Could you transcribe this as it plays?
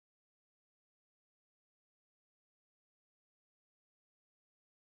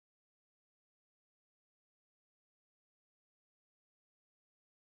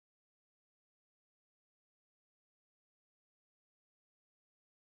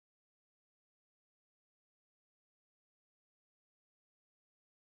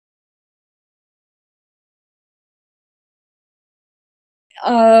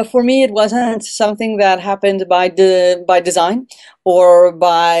For me, it wasn't something that happened by design or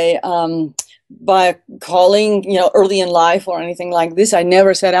by calling, early in life or anything like this. I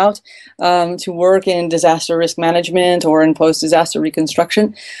never set out to work in disaster risk management or in post-disaster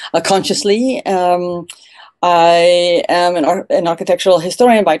reconstruction consciously. I am an architectural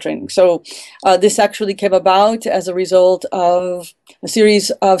historian by training. So this actually came about as a result of a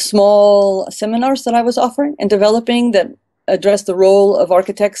series of small seminars that I was offering and developing that address the role of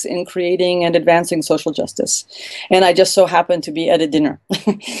architects in creating and advancing social justice. And I just so happened to be at a dinner.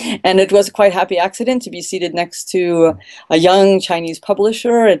 And it was a quite happy accident to be seated next to a young Chinese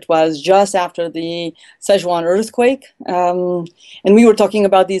publisher. It was just after the Sichuan earthquake. And we were talking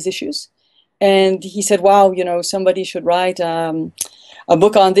about these issues. And he said, wow, somebody should write a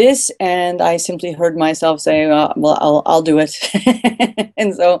book on this. And I simply heard myself say, well, I'll do it.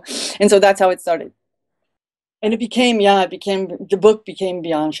 and so that's how it started. And the book became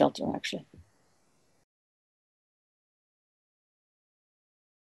Beyond Shelter, actually.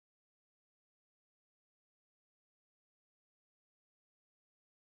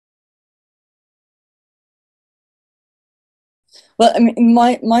 Well, I mean,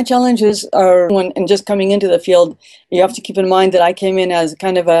 my challenges are and just coming into the field, you have to keep in mind that I came in as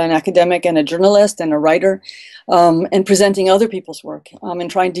kind of an academic and a journalist and a writer, and presenting other people's work,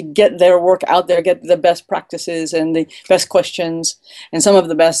 and trying to get their work out there, get the best practices and the best questions and some of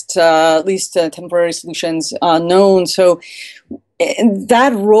the best, at least temporary solutions known. So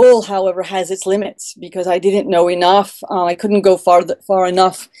that role, however, has its limits because I didn't know enough. I couldn't go far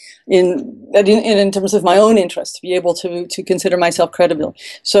enough in terms of my own interest to be able to consider myself credible.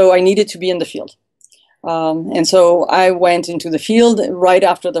 So I needed to be in the field. And so I went into the field right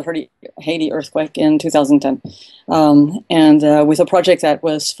after the Haiti earthquake in 2010, and with a project that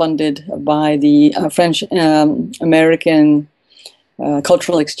was funded by the French American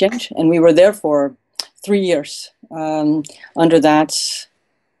Cultural Exchange, and we were there for 3 years under that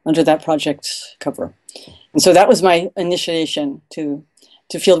project cover. And so that was my initiation to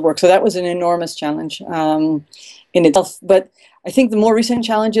field work. So that was an enormous challenge in itself. But I think the more recent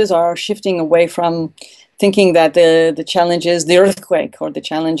challenges are shifting away from thinking that the challenge is the earthquake or the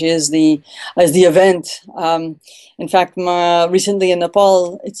challenge is the event. In fact, recently in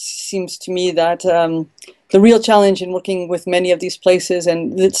Nepal, it seems to me that the real challenge in working with many of these places,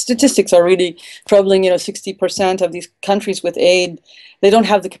 and the statistics are really troubling, 60% of these countries with aid, they don't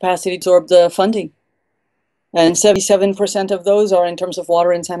have the capacity to absorb the funding. And 77% of those are in terms of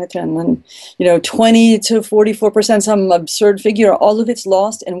water and sanitation. And 20 to 44%, some absurd figure, all of it's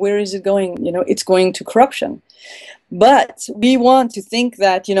lost. And where is it going? It's going to corruption. But we want to think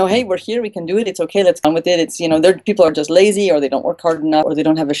that, hey, we're here, we can do it, it's okay, let's get on with it. It's, people are just lazy, or they don't work hard enough, or they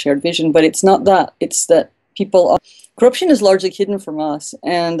don't have a shared vision. But it's not that. It's that corruption is largely hidden from us.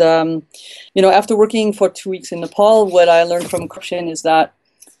 And, after working for 2 weeks in Nepal, what I learned from corruption is that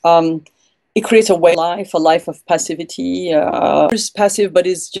it creates a life of passivity. It's passive, but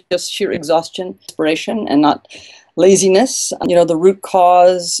is just sheer exhaustion, desperation, and not laziness. The root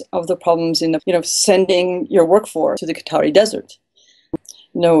cause of the problems in sending your workforce to the Qatari desert.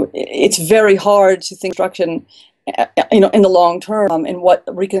 It's very hard to think construction, in the long term, and what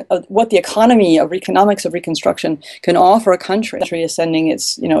the economics of reconstruction can offer a country. The country is sending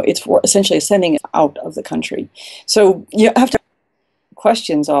it's essentially sending it out of the country. So you have to.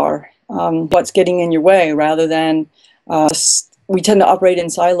 Questions are what's getting in your way, rather than we tend to operate in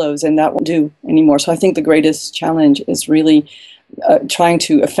silos, and that won't do anymore. So I think the greatest challenge is really trying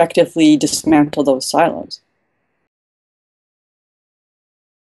to effectively dismantle those silos.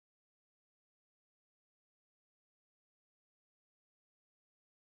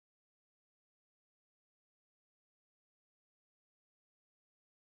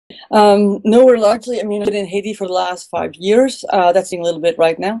 No, we're largely, I've been in Haiti for the last 5 years. That's a little bit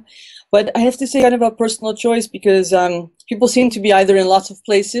right now. But I have to say kind of a personal choice because people seem to be either in lots of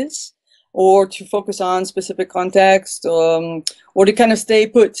places or to focus on specific context, or to kind of stay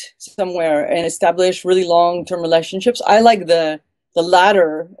put somewhere and establish really long-term relationships. I like the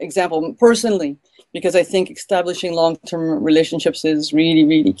latter example personally, because I think establishing long-term relationships is really,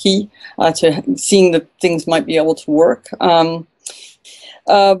 really key to seeing that things might be able to work.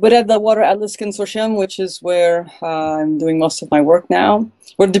 But at the Water Atlas Consortium, which is where I'm doing most of my work now,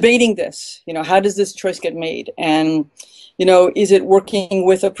 we're debating this. How does this choice get made? And, is it working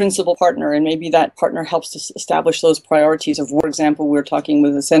with a principal partner? And maybe that partner helps to establish those priorities of, for example, we're talking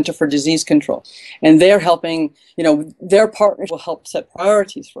with the Center for Disease Control, and they're helping, their partners will help set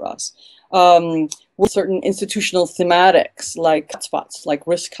priorities for us. with certain institutional thematics like hotspots, like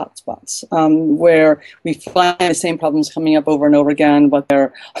risk hotspots, where we find the same problems coming up over and over again, but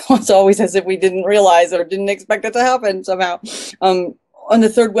they're it's always as if we didn't realize or didn't expect it to happen somehow. And the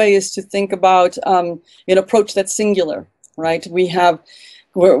third way is to think about an approach that's singular, right?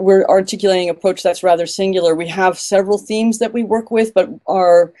 We're articulating an approach that's rather singular. We have several themes that we work with, but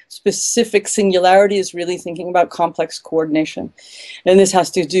our specific singularity is really thinking about complex coordination. And this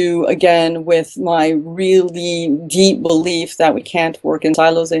has to do, again, with my really deep belief that we can't work in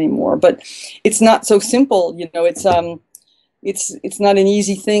silos anymore. But it's not so simple, you know. It's not an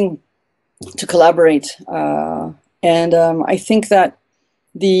easy thing to collaborate, and I think that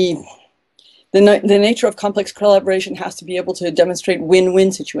the the nature of complex collaboration has to be able to demonstrate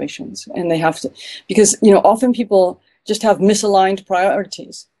win-win situations, and they have to, because often people just have misaligned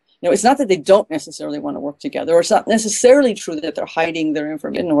priorities. It's not that they don't necessarily want to work together, or it's not necessarily true that they're hiding their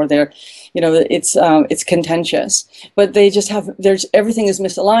information, or it's contentious, but they just have, everything is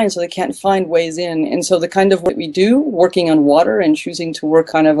misaligned, so they can't find ways in. And so the kind of what we do, working on water and choosing to work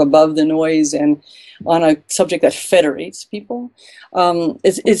kind of above the noise and on a subject that federates people,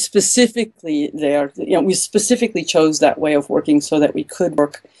 is specifically there. We specifically chose that way of working so that we could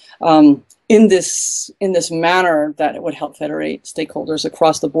work in this manner that it would help federate stakeholders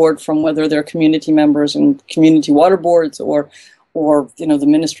across the board, from whether they're community members and community water boards or the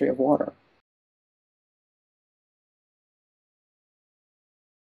Ministry of Water.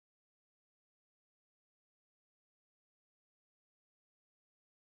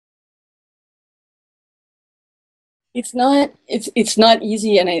 It's not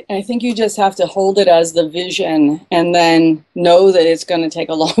easy, and I think you just have to hold it as the vision and then know that it's going to take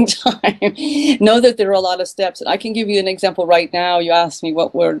a long time. Know that there are a lot of steps. And I can give you an example right now. You asked me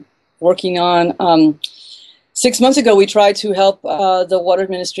what we're working on. 6 months ago, we tried to help the water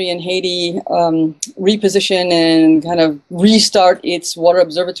ministry in Haiti reposition and kind of restart its water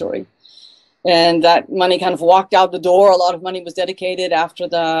observatory. And that money kind of walked out the door. A lot of money was dedicated after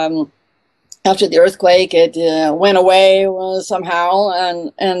the earthquake. It went away somehow,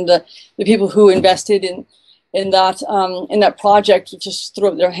 and the people who invested in that project just threw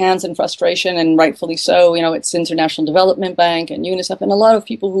up their hands in frustration, and rightfully so. It's International Development Bank and UNICEF and a lot of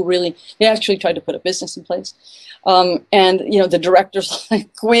people who they actually tried to put a business in place. And the directors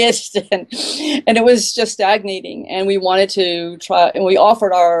quit, and it was just stagnating. And we wanted to try, and we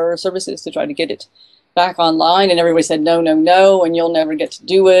offered our services to try to get it back online, and everybody said no, no, no, and you'll never get to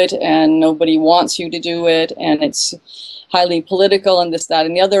do it, and nobody wants you to do it, and it's highly political, and this, that,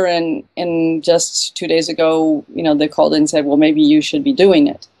 and the other. And just 2 days ago, they called in and said, well, maybe you should be doing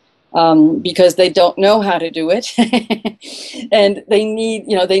it, because they don't know how to do it, and they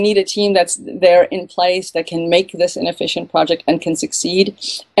need a team that's there in place that can make this an efficient project and can succeed,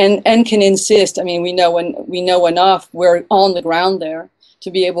 and can insist. I mean, we know enough. We're on the ground there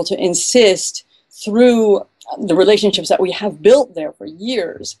to be able to insist, through the relationships that we have built there for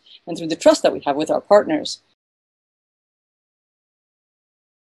years and through the trust that we have with our partners.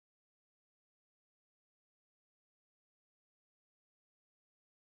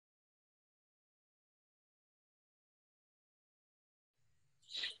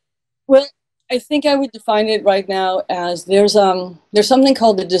 Well, I think I would define it right now as there's something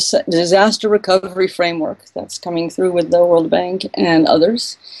called the disaster recovery framework that's coming through with the World Bank and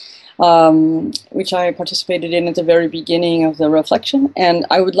others, which I participated in at the very beginning of the reflection. And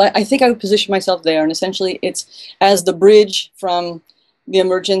I think I would position myself there. And essentially, it's as the bridge from the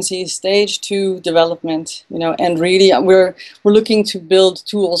emergency stage to development. And really, we're looking to build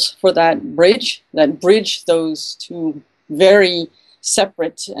tools for that bridge those two very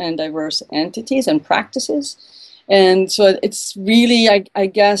separate and diverse entities and practices. And so it's really, I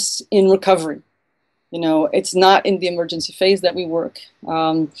guess, in recovery. It's not in the emergency phase that we work.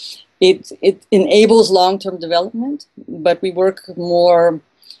 It enables long-term development, but we work more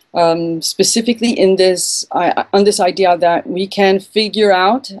specifically on this idea that we can figure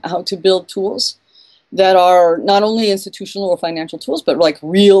out how to build tools that are not only institutional or financial tools, but like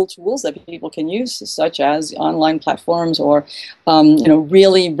real tools that people can use, such as online platforms, or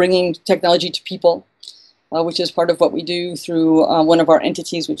really bringing technology to people, which is part of what we do through one of our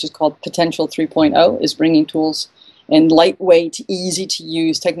entities, which is called Potential 3.0, is bringing tools and lightweight, easy to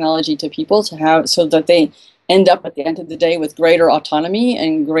use technology to people, to have, so that they end up at the end of the day with greater autonomy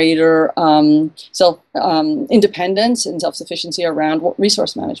and greater independence and self-sufficiency around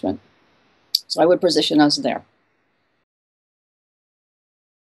resource management. So I would position us there.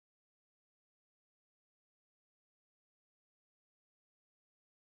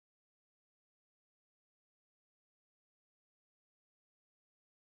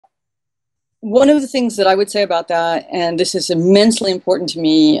 one of the things that I would say about that, and this is immensely important to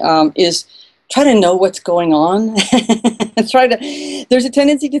me, is try to know what's going on. Try to. There's a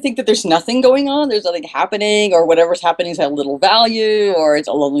tendency to think that there's nothing going on, there's nothing happening, or whatever's happening has little value, or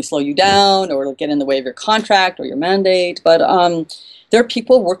it'll only slow you down, or it'll get in the way of your contract or your mandate. But there are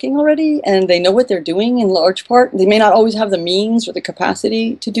people working already, and they know what they're doing in large part. They may not always have the means or the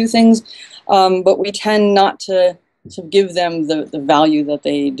capacity to do things, but we tend not to give them the value that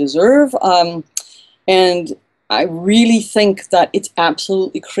they deserve. And I really think that it's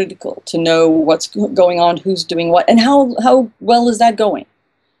absolutely critical to know what's going on, who's doing what, and how well is that going?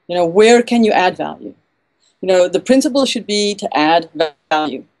 You know, where can you add value? You know, the principle should be to add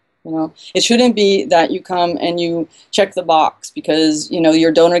value. You know, it shouldn't be that you come and you check the box because, you know,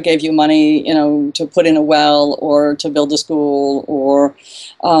 your donor gave you money, you know, to put in a well or to build a school or,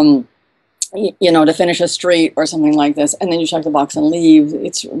 you know, to finish a street or something like this, and then you check the box and leave.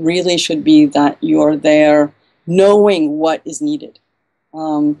 It really should be that you're there knowing what is needed,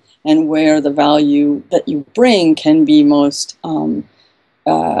 and where the value that you bring can be most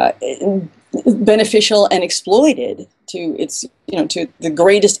beneficial and exploited to its, you know, to the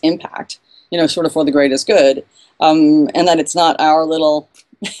greatest impact, you know, sort of for the greatest good, and that it's not our little,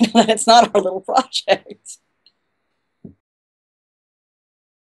 that it's not our little project.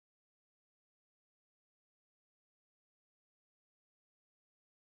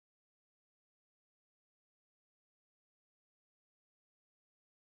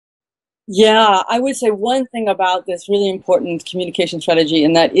 Yeah, I would say one thing about this really important communication strategy,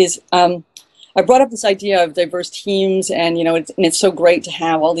 and that is, I brought up this idea of diverse teams, and you know, it's so great to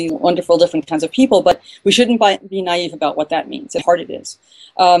have all these wonderful different kinds of people, but we shouldn't be naive about what that means. How hard it is.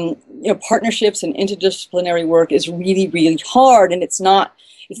 You know, partnerships and interdisciplinary work is really, really hard, and it's not.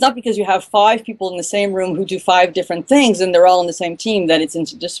 It's not because you have 5 people in the same room who do 5 different things and they're all on the same team that it's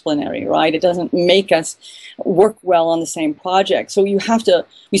interdisciplinary, right? It doesn't make us work well on the same project. So you have to,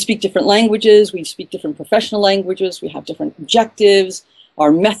 we speak different languages, we speak different professional languages, we have different objectives,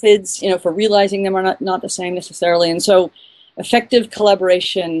 our methods, you know, for realizing them are not the same necessarily. And so effective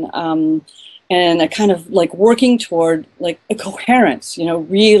collaboration, and a kind of like working toward like a coherence, you know,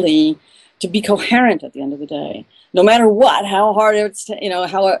 really to be coherent at the end of the day, no matter what, how hard it's, you know,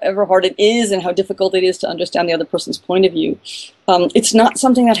 however hard it is and how difficult it is to understand the other person's point of view. It's not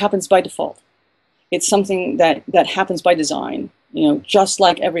something that happens by default. It's something that happens by design, you know, just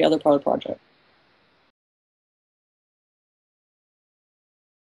like every other part of the project.